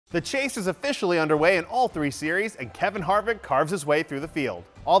The chase is officially underway in all three series, and Kevin Harvick carves his way through the field.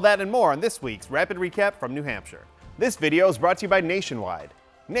 All that and more on this week's Rapid Recap from New Hampshire. This video is brought to you by Nationwide.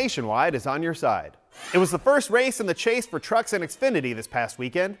 Nationwide is on your side. It was the first race in the chase for trucks and Xfinity this past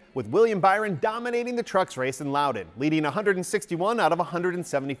weekend, with William Byron dominating the trucks race in Loudon, leading 161 out of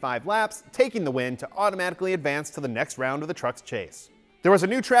 175 laps, taking the win to automatically advance to the next round of the trucks chase. There was a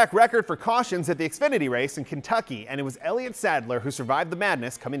new track record for cautions at the Xfinity race in Kentucky, and it was Elliott Sadler who survived the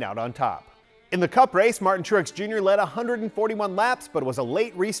madness, coming out on top. In the Cup race, Martin Truex Jr. led 141 laps, but it was a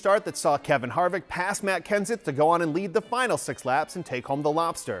late restart that saw Kevin Harvick pass Matt Kenseth to go on and lead the final 6 laps and take home the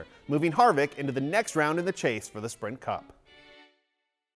lobster, moving Harvick into the next round in the chase for the Sprint Cup.